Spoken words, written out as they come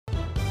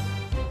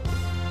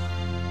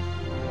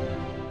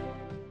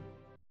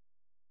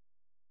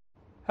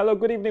Hello,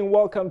 good evening.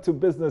 Welcome to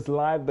Business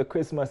Live, the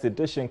Christmas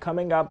edition.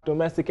 Coming up,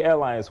 domestic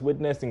airlines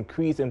witness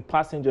increase in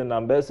passenger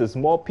numbers as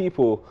more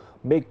people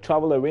make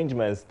travel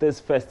arrangements this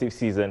festive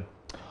season.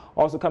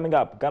 Also coming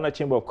up, Ghana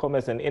Chamber of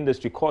Commerce and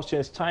Industry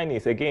cautions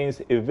Chinese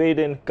against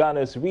evading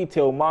Ghana's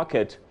retail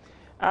market.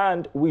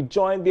 And we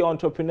join the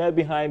entrepreneur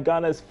behind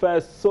Ghana's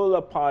first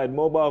solar-powered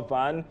mobile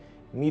van,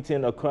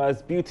 meeting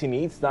across beauty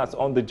needs. That's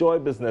on the Joy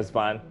Business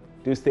Van.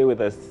 Do stay with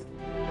us.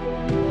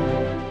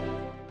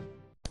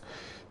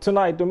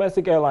 Tonight,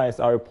 domestic airlines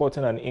are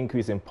reporting an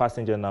increase in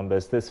passenger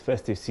numbers this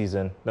festive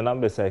season. The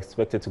numbers are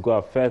expected to go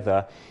up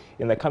further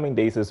in the coming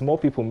days as more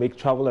people make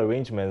travel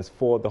arrangements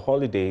for the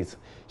holidays.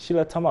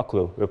 Sheila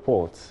Tamaklo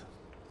reports.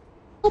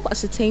 To help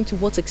ascertain to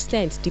what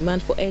extent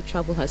demand for air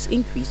travel has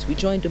increased, we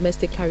joined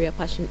domestic carrier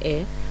Passion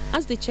Air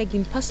as they checked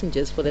in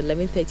passengers for the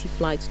 11:30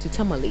 flight to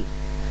Tamale.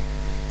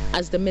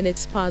 As the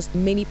minutes passed,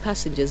 many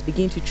passengers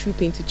begin to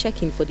troop in to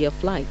check in for their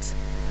flights.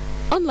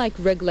 Unlike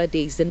regular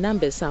days, the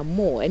numbers are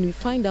more, and we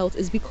find out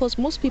it's because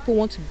most people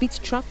want to beat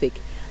traffic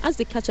as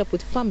they catch up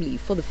with family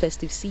for the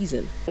festive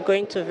season. I'm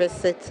going to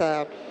visit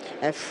a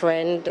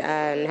friend,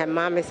 and her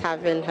mom is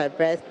having her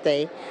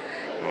birthday,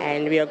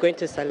 and we are going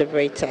to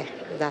celebrate her.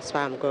 That's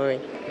why I'm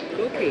going.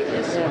 Okay,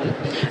 that's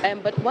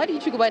fun. But why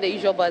did you go by the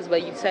usual bus,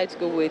 but you decided to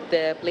go with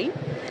the plane?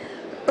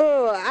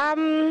 Oh,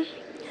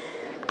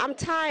 I'm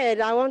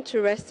tired. I want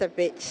to rest a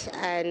bit,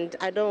 and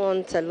I don't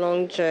want a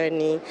long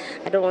journey.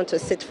 I don't want to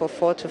sit for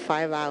 4 to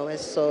 5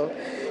 hours. So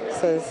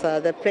since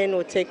the plane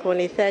will take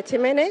only 30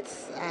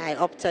 minutes, I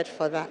opted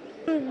for that.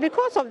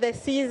 Because of the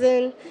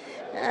season,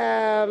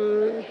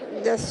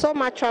 there's so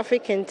much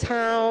traffic in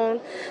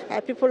town.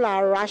 People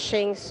are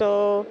rushing.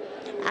 So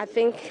I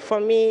think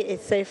for me,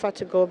 it's safer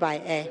to go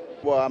by air.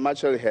 Well, I'm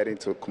actually heading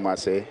to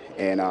Kumasi,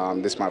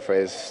 and this is my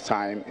first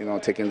time,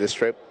 taking this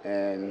trip.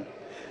 And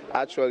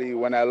actually,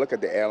 when I look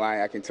at the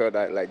airline, I can tell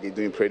that they're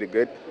doing pretty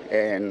good.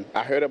 And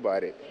I heard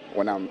about it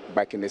when I'm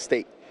back in the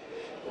state.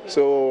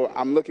 So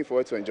I'm looking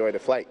forward to enjoy the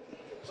flight.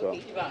 So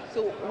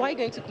why are you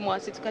going to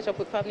Kumasi to catch up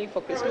with family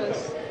for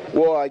Christmas?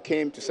 Well, I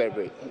came to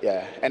celebrate,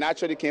 yeah. And I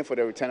actually came for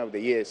the return of the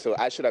year. So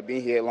I should have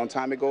been here a long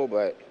time ago,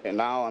 but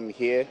now I'm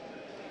here.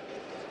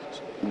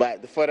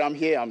 But the further I'm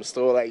here, I'm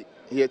still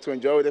here to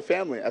enjoy with the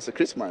family as a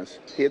Christmas,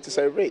 here to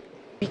celebrate.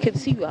 We can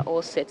see you are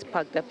all set,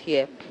 packed up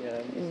here.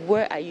 Yeah.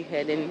 Where are you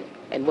heading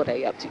and what are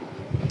you up to?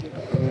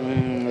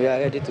 We are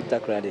headed to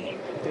Takrady.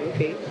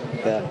 Okay.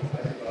 Yeah.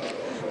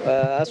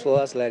 As for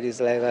us, like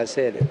I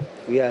said,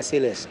 we are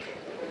sailors.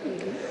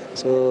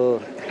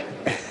 So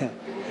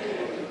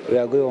we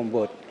are going on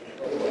board.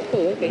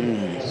 Oh,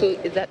 okay. So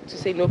is that to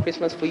say no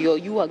Christmas for you, or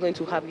you are going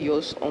to have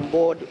yours on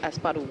board as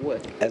part of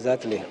work?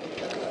 Exactly.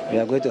 We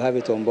are going to have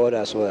it on board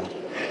as well.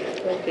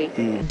 Okay.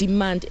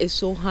 Demand is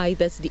so high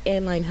that the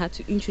airline had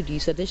to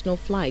introduce additional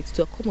flights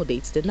to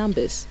accommodate the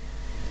numbers.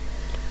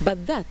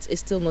 But that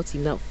is still not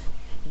enough.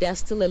 There are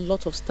still a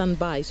lot of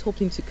standbys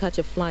hoping to catch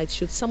a flight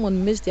should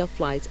someone miss their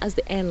flight, as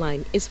the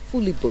airline is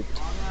fully booked.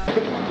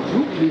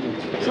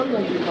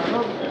 Sometimes you can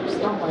have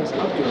standbys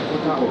up to a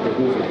quarter of the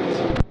whole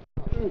flight.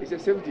 It's a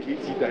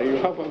 70-80 that you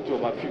have up to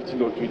about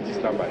 15 or 20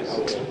 standbys.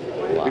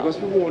 Wow. Because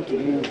people want to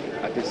move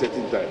at a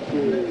certain time.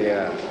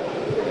 Yeah.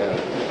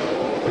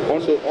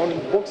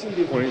 On Boxing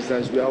Day, for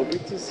instance, we are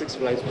waiting 6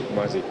 flights to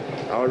Kumasi.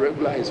 Our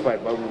regular is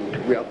 5, but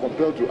we are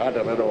compelled to add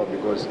another one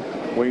because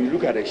when you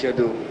look at the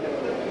schedule,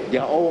 they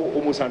are all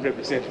almost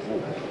 100%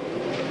 full.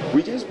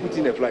 We just put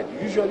in a flight.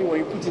 Usually when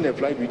you put in a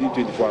flight within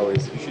 24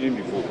 hours, you shouldn't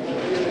be full.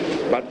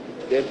 But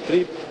the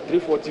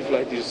 340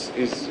 flight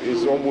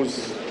is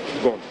almost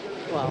gone.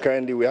 Wow.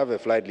 Currently, we have a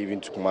flight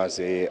leaving to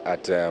Kumasi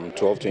at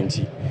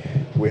 12:20.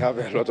 We have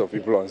a lot of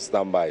people on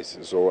standbys,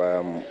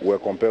 so we're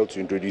compelled to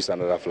introduce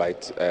another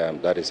flight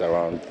that is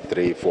around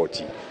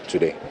 3:40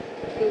 today.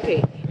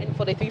 Okay, and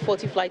for the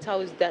 3:40 flight,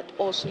 how is that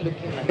also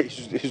looking like?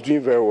 It's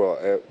doing very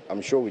well.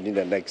 I'm sure within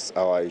the next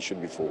hour it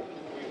should be full.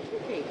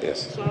 Okay.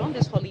 Yes. So around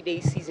this holiday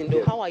season,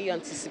 though, how are you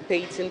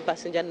anticipating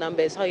passenger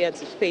numbers? How are you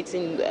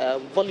anticipating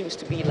volumes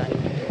to be like?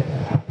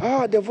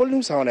 The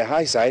volumes are on the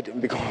high side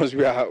because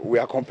we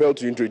are compelled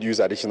to introduce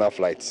additional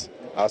flights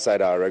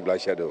outside our regular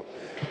schedule.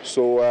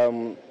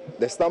 So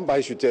the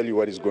standby should tell you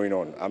what is going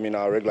on. I mean,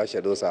 our regular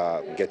schedules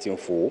are getting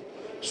full,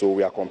 so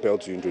we are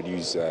compelled to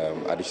introduce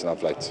additional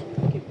flights.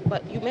 Okay.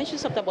 But you mentioned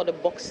something about the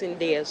Boxing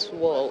Day as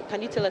well.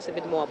 Can you tell us a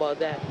bit more about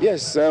that?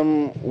 Yes,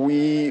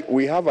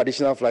 we have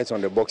additional flights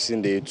on the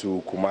Boxing Day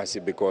to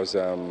Kumasi because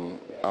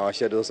our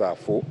schedules are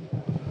full.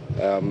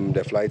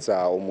 The flights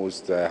are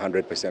almost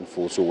 100%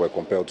 full, so we're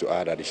compelled to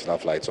add additional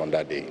flights on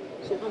that day.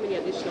 So how many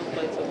additional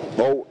flights are there?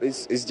 No,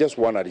 it's just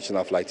one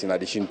additional flight in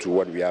addition to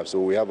what we have.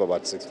 So we have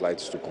about 6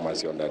 flights to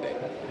Kumasi on that day.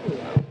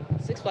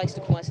 6 flights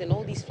to Kumasi, and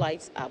all these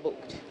flights are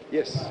booked?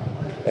 Yes.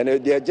 And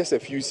there are just a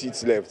few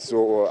seats left,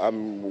 so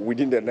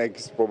within the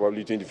next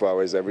probably 24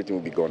 hours, everything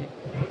will be gone.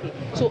 Okay.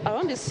 So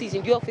around this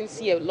season, do you often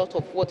see a lot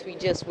of what we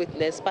just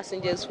witnessed,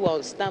 passengers who are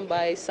on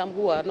standby, some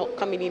who are not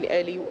coming in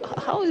early?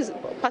 How is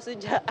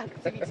passenger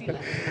activity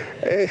like?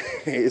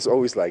 It's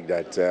always like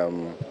that.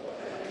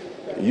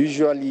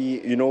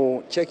 Usually,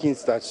 check-in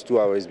starts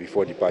 2 hours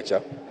before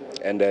departure.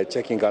 and the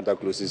check-in counter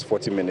closes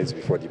 40 minutes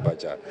before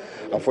departure.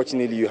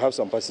 Unfortunately, you have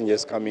some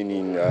passengers coming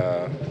in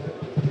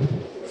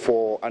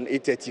for an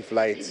 8:30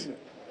 flight.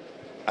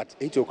 At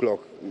 8 o'clock,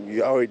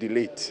 you're already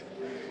late.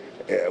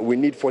 We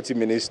need 40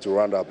 minutes to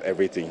round up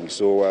everything.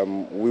 So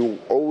we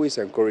always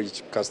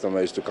encourage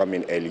customers to come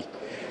in early,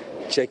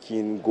 check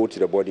in, go to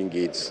the boarding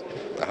gates,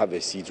 have a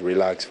seat,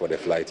 relax for the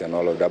flight and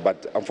all of that.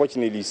 But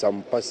unfortunately,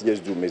 some passengers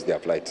do miss their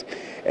flight.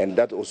 And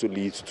that also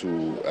leads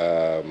to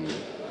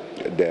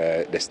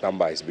the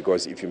standbys,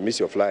 because if you miss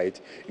your flight,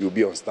 you'll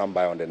be on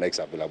standby on the next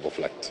available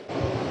flight.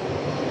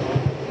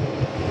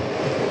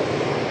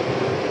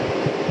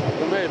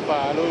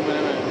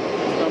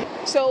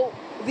 So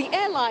the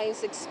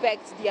airlines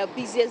expect their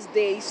busiest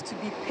days to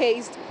be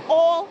paced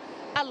all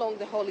along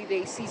the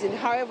holiday season.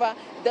 However,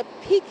 the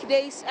peak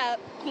days are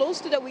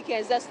close to the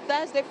weekends. That's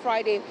Thursday,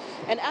 Friday.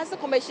 And as the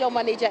commercial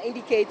manager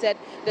indicated,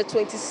 the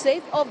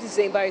 26th of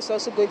December is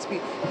also going to be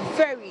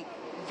very,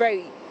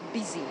 very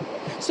busy.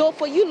 So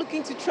for you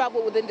looking to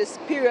travel within this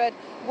period,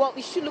 well,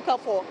 you should look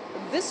out for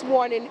this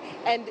warning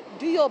and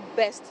do your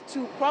best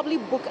to probably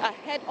book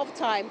ahead of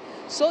time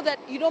so that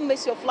you don't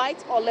miss your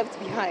flight or left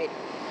behind.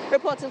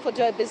 Reporting for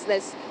Joy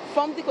Business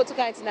from the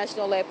Kotoka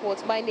International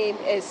Airport, my name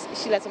is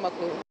Sheila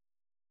Tamaklu.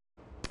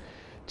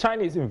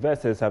 Chinese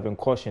investors have been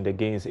cautioned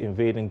against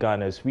invading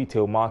Ghana's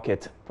retail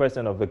market.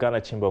 President of the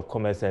Ghana Chamber of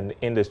Commerce and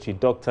Industry,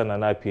 Dr.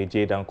 Nana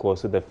P.J. Danko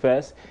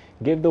I,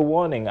 gave the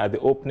warning at the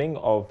opening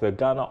of the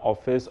Ghana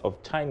office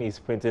of Chinese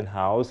printing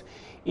house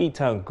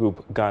Etan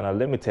Group Ghana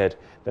Limited.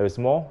 There is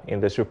more in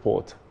this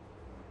report.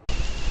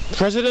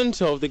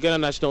 President of the Ghana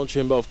National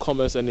Chamber of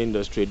Commerce and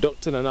Industry,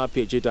 Dr. Nana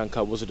P.J.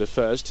 Danko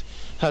I,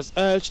 has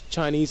urged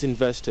Chinese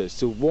investors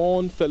to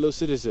warn fellow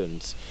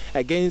citizens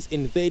against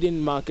invading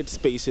market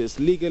spaces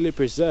legally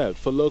preserved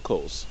for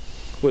locals.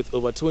 With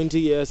over 20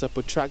 years of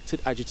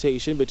protracted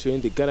agitation between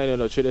the Ghana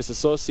Union of Traders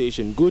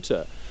Association,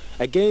 GUTA,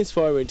 against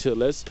foreign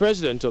retailers,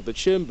 President of the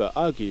Chamber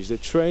argues the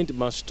trend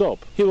must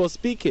stop. He was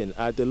speaking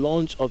at the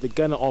launch of the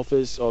Ghana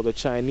office of the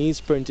Chinese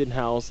printing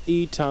house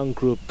Etan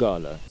Group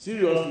Ghana.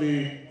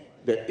 Seriously,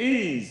 the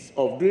ease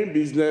of doing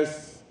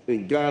business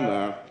in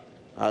Ghana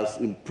has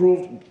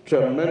improved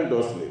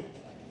tremendously.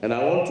 And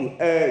I want to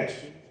urge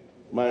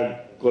my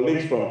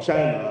colleagues from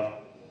China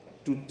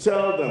to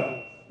tell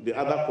them, the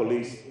other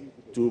colleagues,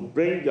 to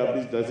bring their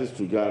businesses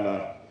to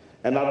Ghana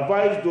and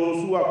advise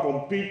those who are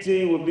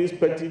competing with this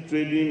petty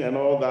trading and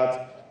all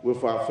that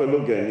with our fellow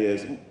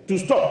Ghanaians to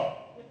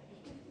stop.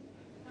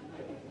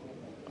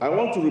 I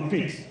want to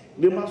repeat,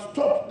 they must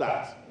stop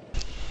that.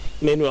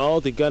 Meanwhile,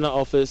 the Ghana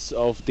office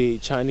of the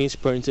Chinese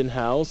printing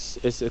house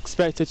is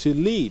expected to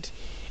lead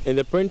in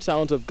the print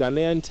out of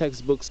Ghanaian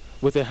textbooks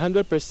with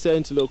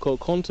 100% local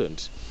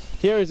content.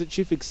 Here is the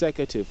chief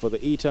executive for the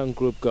Etan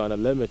Group Ghana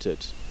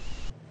Limited.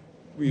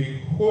 We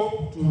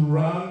hope to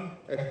run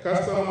a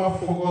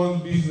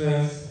customer-focused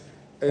business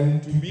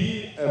and to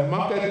be a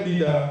market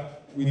leader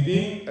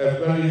within a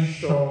very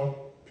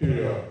short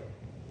period.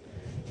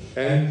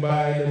 And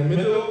by the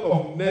middle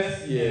of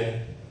next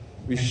year,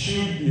 we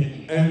should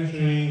be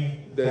entering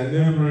the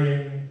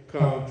neighboring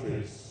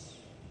countries.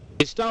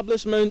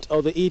 Establishment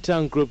of the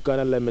Etan Group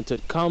Ghana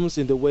Limited comes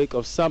in the wake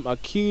of some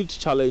acute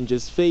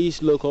challenges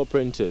faced local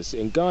printers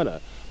in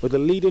Ghana, with the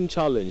leading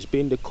challenge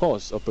being the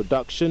cost of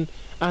production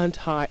and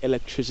high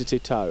electricity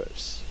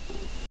tariffs.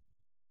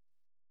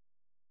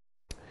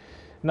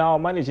 Now,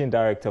 Managing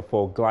Director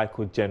for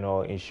Glyco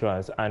General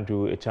Insurance,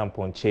 Andrew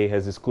Echamponche,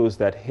 has disclosed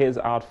that his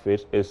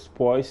outfit is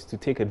poised to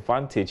take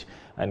advantage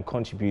and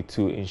contribute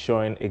to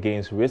ensuring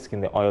against risk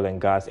in the oil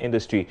and gas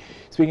industry.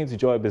 Speaking to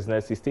Joy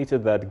Business, he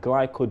stated that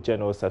Glyco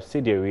General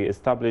subsidiary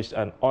established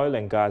an oil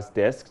and gas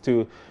desk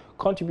to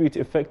contribute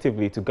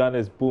effectively to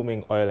Ghana's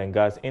booming oil and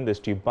gas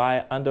industry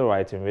by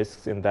underwriting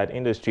risks in that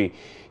industry.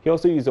 He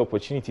also used the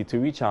opportunity to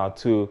reach out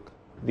to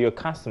their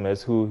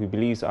customers who he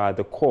believes are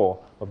the core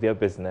of their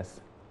business.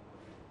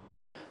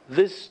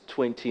 This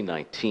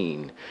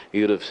 2019,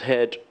 you would have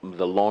heard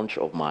the launch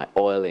of my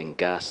oil and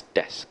gas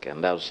desk,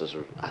 and that was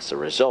as a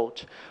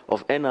result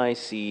of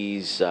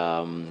NIC's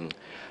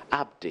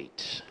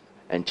update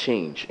and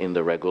change in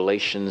the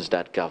regulations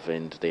that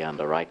governed the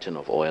underwriting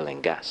of oil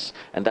and gas.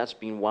 And that's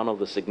been one of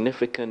the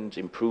significant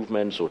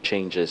improvements or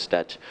changes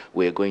that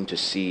we're going to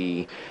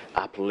see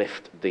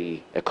uplift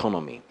the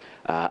economy.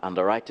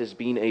 Underwriters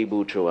being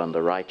able to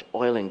underwrite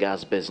oil and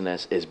gas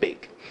business is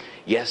big.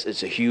 Yes,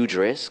 it's a huge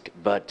risk,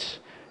 but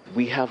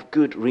we have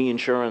good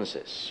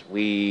reinsurances.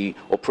 We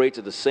operate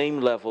at the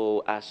same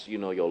level as,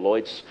 your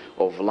Lloyd's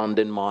of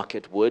London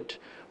market would,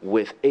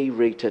 with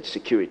A-rated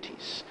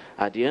securities.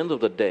 At the end of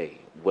the day,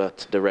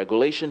 what the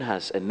regulation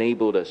has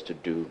enabled us to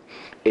do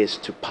is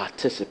to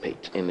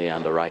participate in the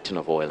underwriting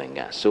of oil and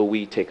gas. So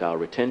we take our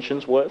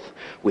retentions worth.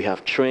 We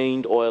have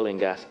trained oil and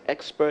gas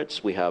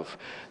experts. We have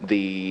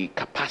the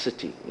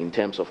capacity in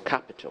terms of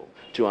capital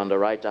to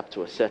underwrite up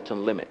to a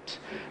certain limit.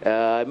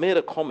 I made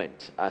a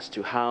comment as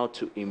to how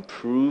to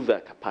improve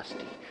that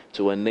capacity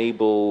to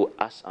enable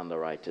us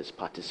underwriters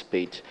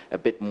participate a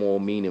bit more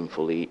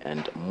meaningfully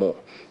and more.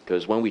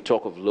 Because when we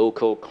talk of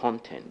local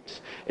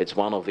content, it's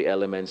one of the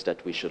elements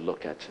that we should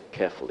look at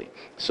carefully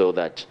so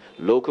that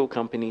local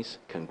companies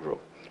can grow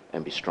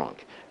and be strong.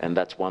 And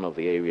that's one of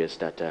the areas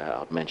that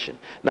I've mentioned.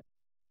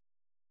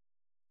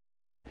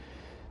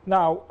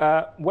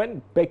 Now,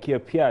 when Becky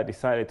Appiah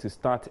decided to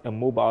start a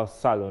mobile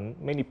salon,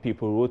 many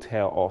people wrote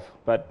her off,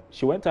 but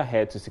she went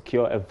ahead to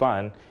secure a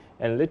van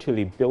and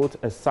literally built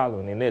a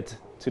salon in it.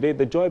 Today,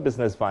 the Joy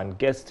Business Van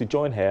gets to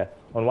join her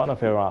on one of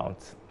her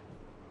rounds.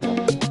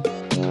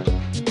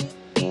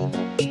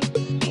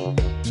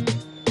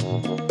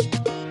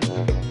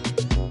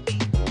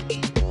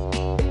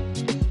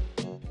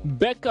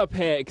 Becky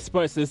Appiah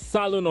Express's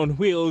Salon on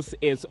Wheels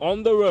is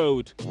on the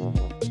road.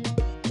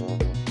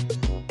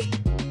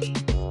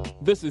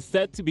 This is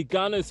said to be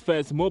Ghana's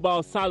first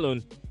mobile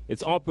salon.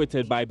 It's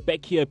operated by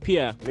Becky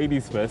Appiah.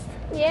 Ladies first.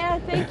 Yeah,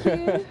 thank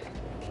you.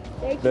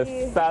 Thank you.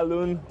 The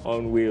Salon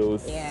on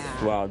Wheels.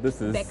 Yeah. Wow,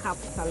 this is... Backup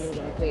Salon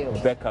on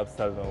Wheels. Backup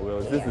Salon on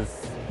Wheels. Yeah. This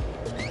is...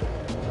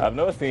 I've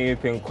never seen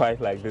anything quite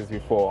like this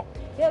before.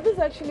 Yeah, this is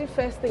actually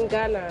first in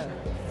Ghana.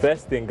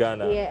 First in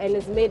Ghana? Yeah, and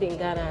it's made in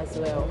Ghana as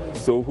well.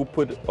 So who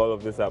put all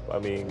of this up? I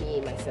mean... Me,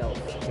 myself.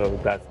 No,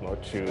 that's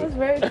not true. That's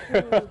very true.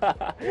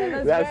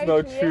 Yeah, that's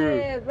not true.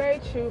 Yeah,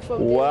 very true.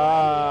 From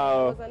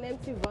wow. It was an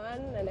empty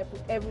van and I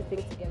put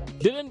everything together.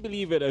 Didn't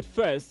believe it at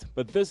first,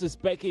 but this is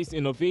Becky's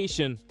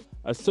innovation.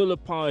 A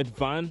solar-powered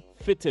van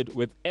fitted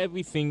with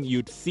everything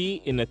you'd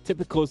see in a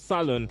typical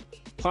salon,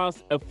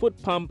 plus a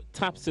foot pump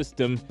tap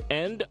system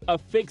and a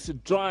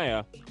fixed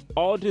dryer,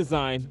 all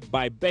designed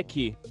by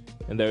Becky.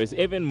 And there is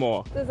even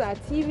more. This is our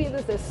TV,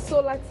 this is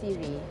solar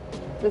TV,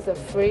 this is a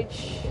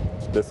fridge.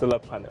 The solar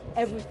panel.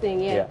 Everything,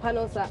 yeah.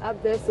 Panels are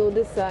up there, so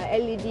this are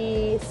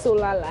LED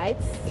solar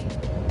lights,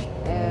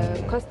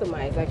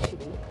 customized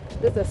actually.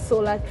 This is a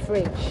solar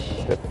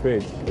fridge. The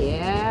fridge?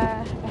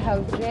 Yeah, I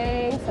have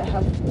drinks, I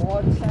have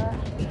water,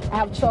 I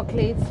have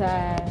chocolates,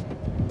 yeah.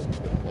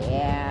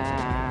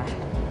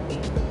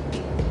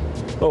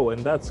 Oh,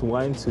 and that's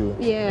wine too.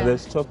 Yeah. And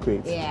there's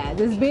chocolate. Yeah,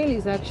 this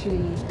Bailey's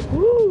actually.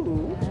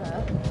 Woo!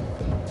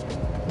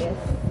 Yes.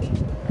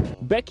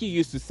 Becky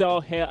used to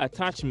sell hair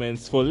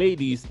attachments for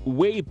ladies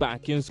way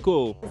back in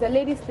school. It's a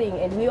ladies' thing,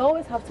 and we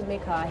always have to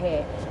make our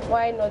hair.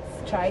 Why not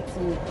try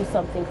to put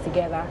something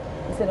together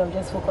instead of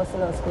just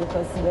focusing on school?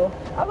 Because, you know,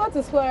 I go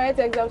to school and write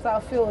exams, I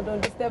feel,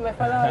 don't disturb my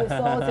father,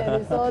 insult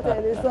and insult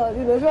and insult.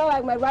 You know, it's not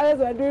like my brothers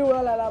are doing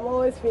well and I'm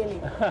always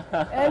failing.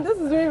 And this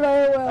is doing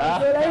very well,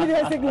 so let me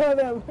just ignore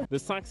them. The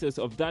success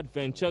of that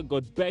venture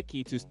got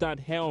Becky to start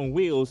Hair on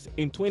Wheels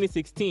in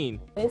 2016.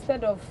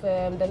 Instead of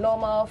the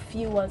normal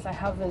few ones I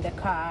have in the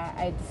car,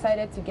 I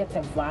decided to get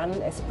a van,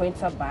 a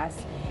Sprinter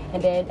bus,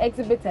 and then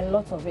exhibit a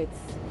lot of it.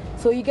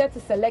 So you get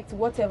to select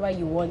whatever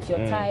you want, your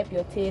type,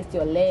 your taste,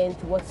 your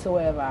length,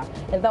 whatsoever.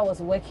 And that was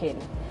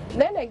working.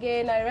 Then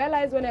again, I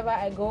realized whenever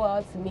I go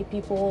out to meet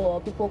people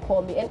or people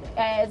call me, and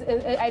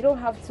I don't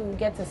have to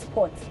get a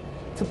spot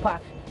to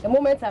park. The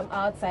moment I'm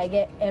out, I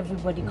get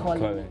everybody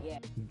calling me. Yeah.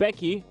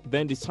 Becky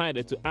then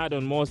decided to add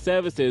on more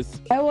services.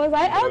 I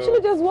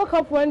actually just woke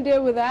up one day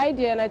with the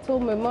idea and I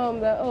told my mom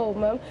that, oh,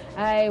 mom,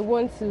 I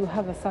want to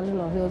have a salon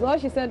on wheels. All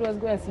she said was,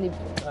 go and sleep.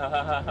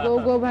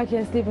 go back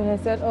and sleep. And I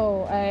said,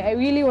 oh, I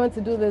really want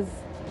to do this.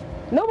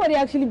 Nobody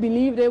actually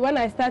believed it. When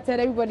I started,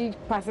 everybody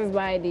passes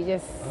by, they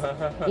just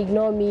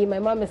ignore me. My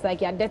mom is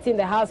like, you're dirtying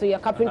the house with your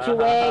carpentry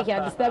work,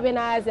 you're disturbing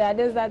us, you're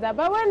this, that.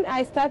 But when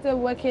I started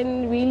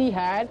working really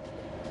hard,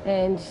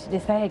 and they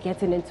started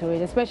getting into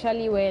it,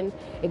 especially when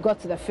it got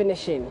to the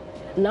finishing.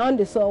 Now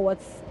they saw what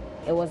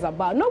it was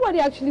about.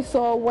 Nobody actually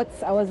saw what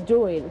I was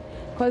doing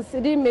because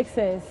it didn't make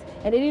sense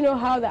and they didn't know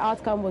how the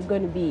outcome was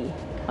going to be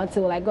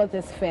until I got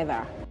this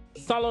further.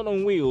 Salon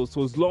on Wheels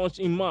was launched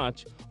in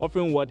March,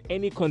 offering what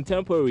any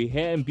contemporary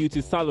hair and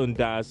beauty salon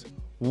does: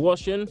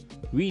 washing,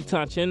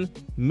 retouching,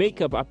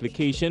 makeup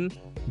application,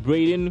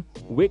 braiding,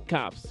 wig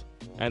caps,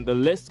 and the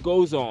list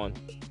goes on.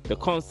 The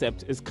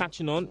concept is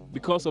catching on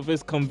because of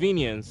its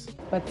convenience.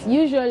 But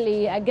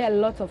usually I get a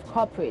lot of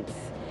corporates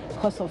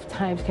because of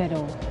time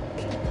schedule.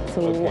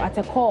 So at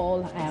a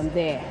call, I am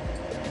there.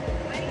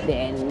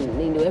 Then,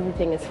 you know,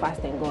 everything is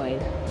fast and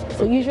going.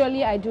 So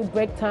usually I do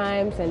break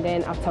times and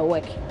then after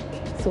work.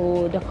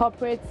 So the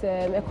corporates,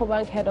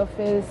 EcoBank head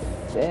office,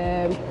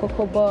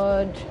 Cocoa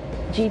Board,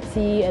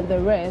 GT and the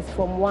rest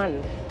from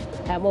 1.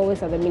 I'm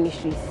always at the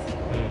ministries.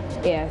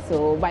 Yeah,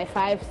 so by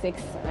 5,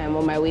 6, I'm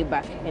on my way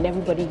back, and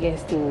everybody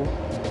gets to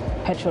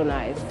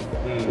patronize,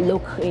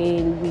 look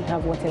in, we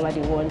have whatever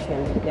they want,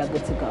 and they're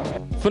good to go.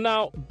 For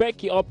now,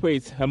 Becky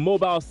operates her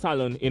mobile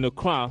salon in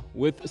Accra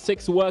with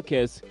 6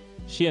 workers.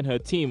 She and her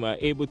team are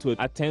able to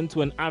attend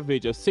to an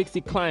average of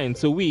 60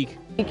 clients a week.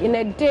 In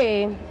a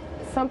day,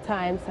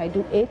 sometimes I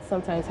do 8,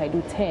 sometimes I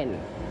do 10.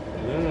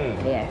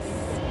 Yes,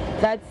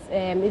 that's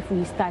if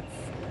we start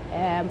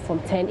from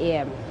 10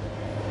 a.m.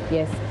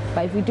 Yes,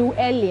 but if we do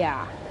earlier,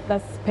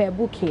 that's per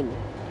booking.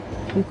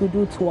 We could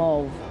do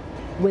 12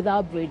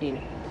 without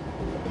braiding.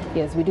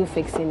 Yes, we do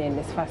fixing and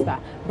it's faster.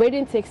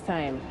 Braiding takes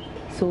time,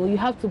 so you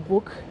have to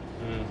book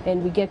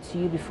and we get to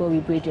you before we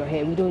braid your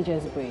hair. We don't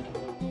just braid.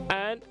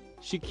 And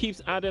she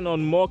keeps adding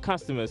on more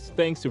customers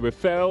thanks to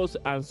referrals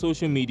and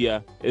social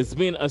media. It's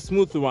been a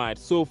smooth ride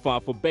so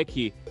far for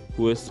Becky,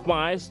 who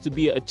aspires to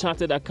be a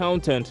chartered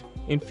accountant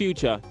in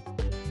future.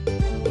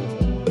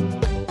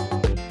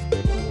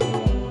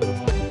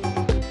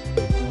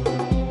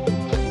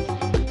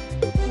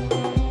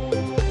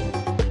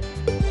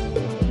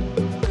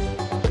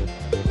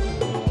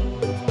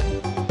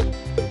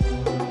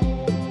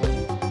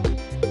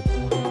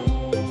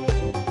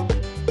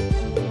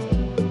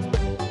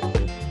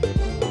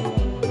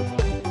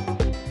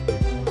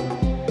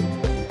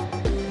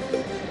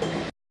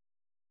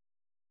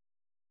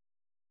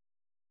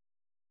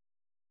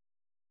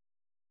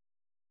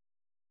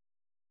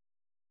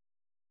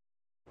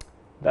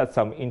 That's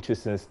some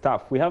interesting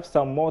stuff. We have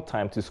some more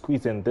time to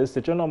squeeze in this. The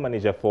general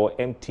manager for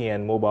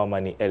MTN Mobile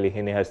Money,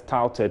 Elihene, has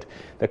touted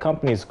the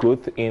company's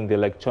growth in the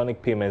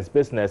electronic payments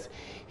business.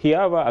 He,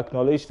 however,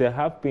 acknowledged there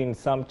have been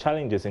some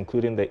challenges,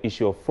 including the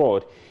issue of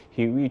fraud.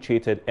 He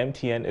reiterated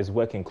MTN is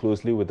working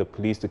closely with the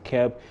police to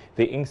curb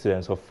the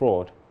incidents of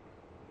fraud.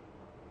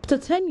 After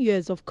 10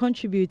 years of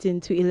contributing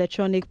to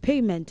electronic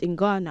payment in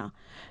Ghana,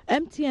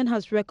 MTN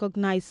has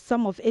recognized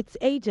some of its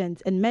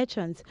agents and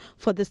merchants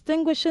for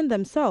distinguishing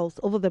themselves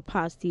over the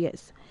past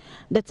years.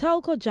 The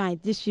telco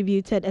giant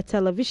distributed a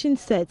television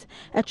set,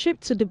 a trip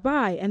to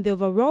Dubai, and the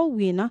overall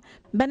winner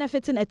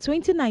benefiting a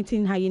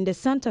 2019 Hyundai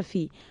Santa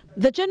Fe.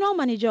 The general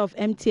manager of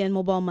MTN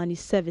Mobile Money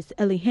Service,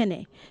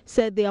 Elihene,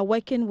 said they are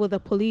working with the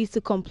police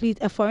to complete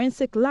a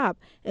forensic lab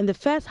in the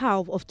first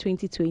half of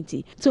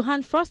 2020 to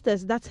hand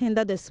fraudsters that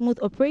hinder the smooth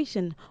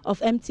operation of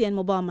MTN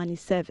Mobile Money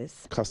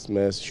Service.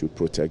 Customers should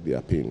protect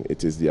their PIN.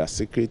 It is their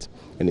secret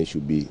and it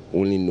should be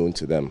only known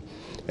to them.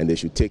 And they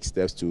should take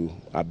steps to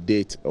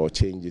update or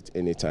change it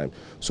anytime.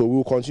 So we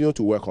will continue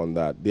to work on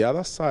that. The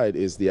other side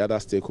is the other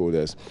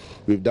stakeholders.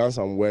 We've done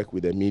some work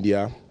with the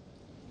media.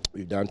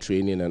 We've done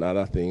training and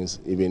other things,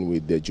 even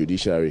with the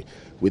judiciary.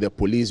 With the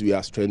police, we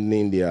are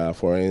strengthening their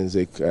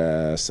forensic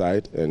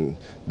side. And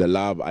the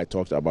lab I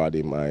talked about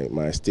in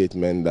my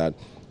statement that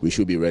we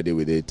should be ready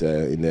with it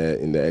in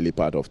the early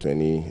part of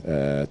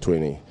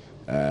 2020.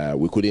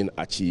 We couldn't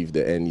achieve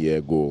the end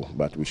year goal,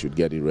 but we should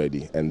get it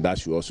ready. And that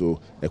should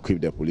also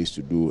equip the police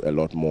to do a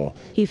lot more.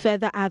 He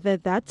further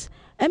added that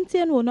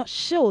MTN will not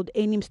shield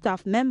any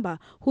staff member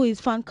who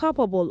is found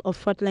culpable of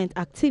fraudulent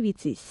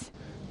activities.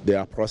 There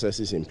are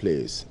processes in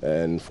place,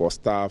 and for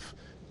staff,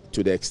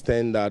 to the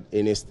extent that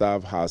any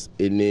staff has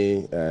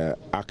any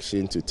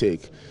action to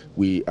take,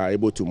 we are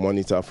able to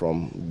monitor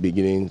from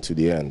beginning to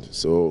the end.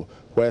 So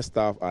where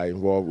staff are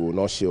involved, we will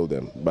not shield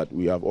them, but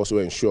we have also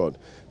ensured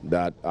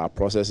that our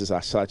processes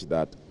are such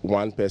that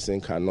one person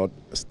cannot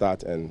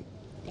start and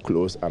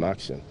close an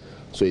action.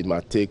 So it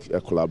might take a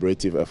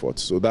collaborative effort.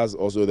 So that's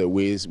also the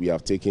ways we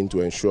have taken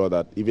to ensure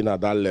that even at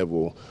that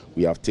level,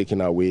 we have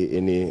taken away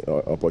any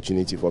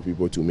opportunity for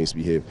people to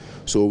misbehave.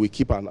 So we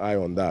keep an eye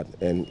on that.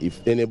 And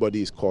if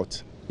anybody is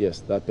caught, yes,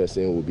 that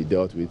person will be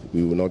dealt with.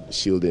 We will not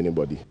shield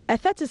anybody. A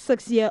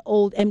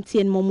 36-year-old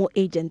MTN Momo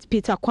agent,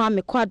 Peter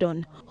Kwame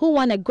Kwadon, who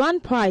won a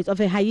grand prize of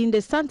a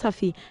Hyundai Santa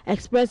Fe,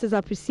 expressed his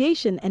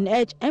appreciation and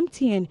urged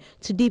MTN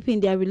to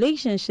deepen their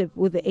relationship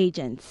with the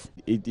agents.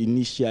 It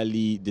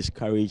initially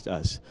discouraged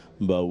us,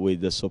 but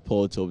with the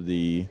support of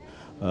the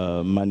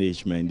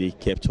management, they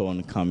kept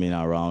on coming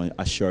around,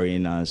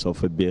 assuring us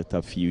of a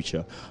better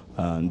future,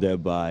 and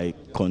thereby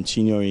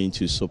continuing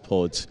to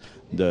support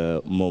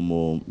the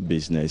Momo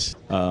business.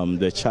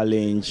 The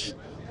challenge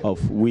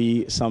of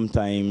we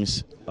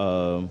sometimes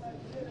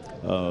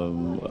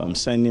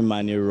sending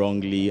money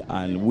wrongly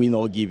and we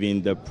not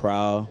giving the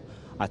proper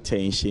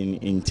attention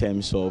in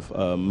terms of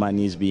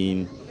monies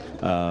being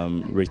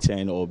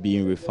returned or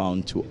being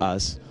refunded to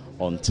us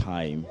on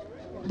time.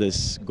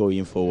 This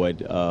going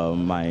forward,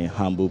 my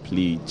humble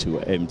plea to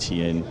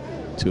MTN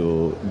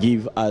to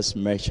give us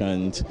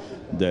merchants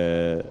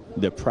the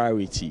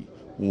priority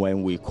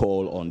when we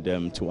call on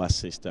them to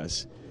assist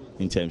us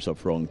in terms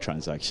of wrong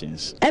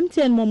transactions.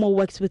 MTN Momo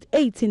works with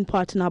 18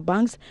 partner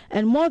banks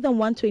and more than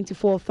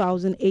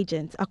 124,000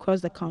 agents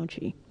across the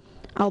country.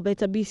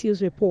 Alberta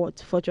BCU's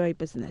report for Joy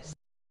Business.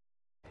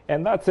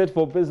 And that's it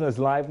for Business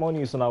Live. More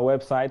news on our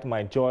website,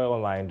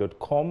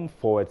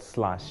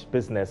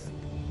 myjoyonline.com/business.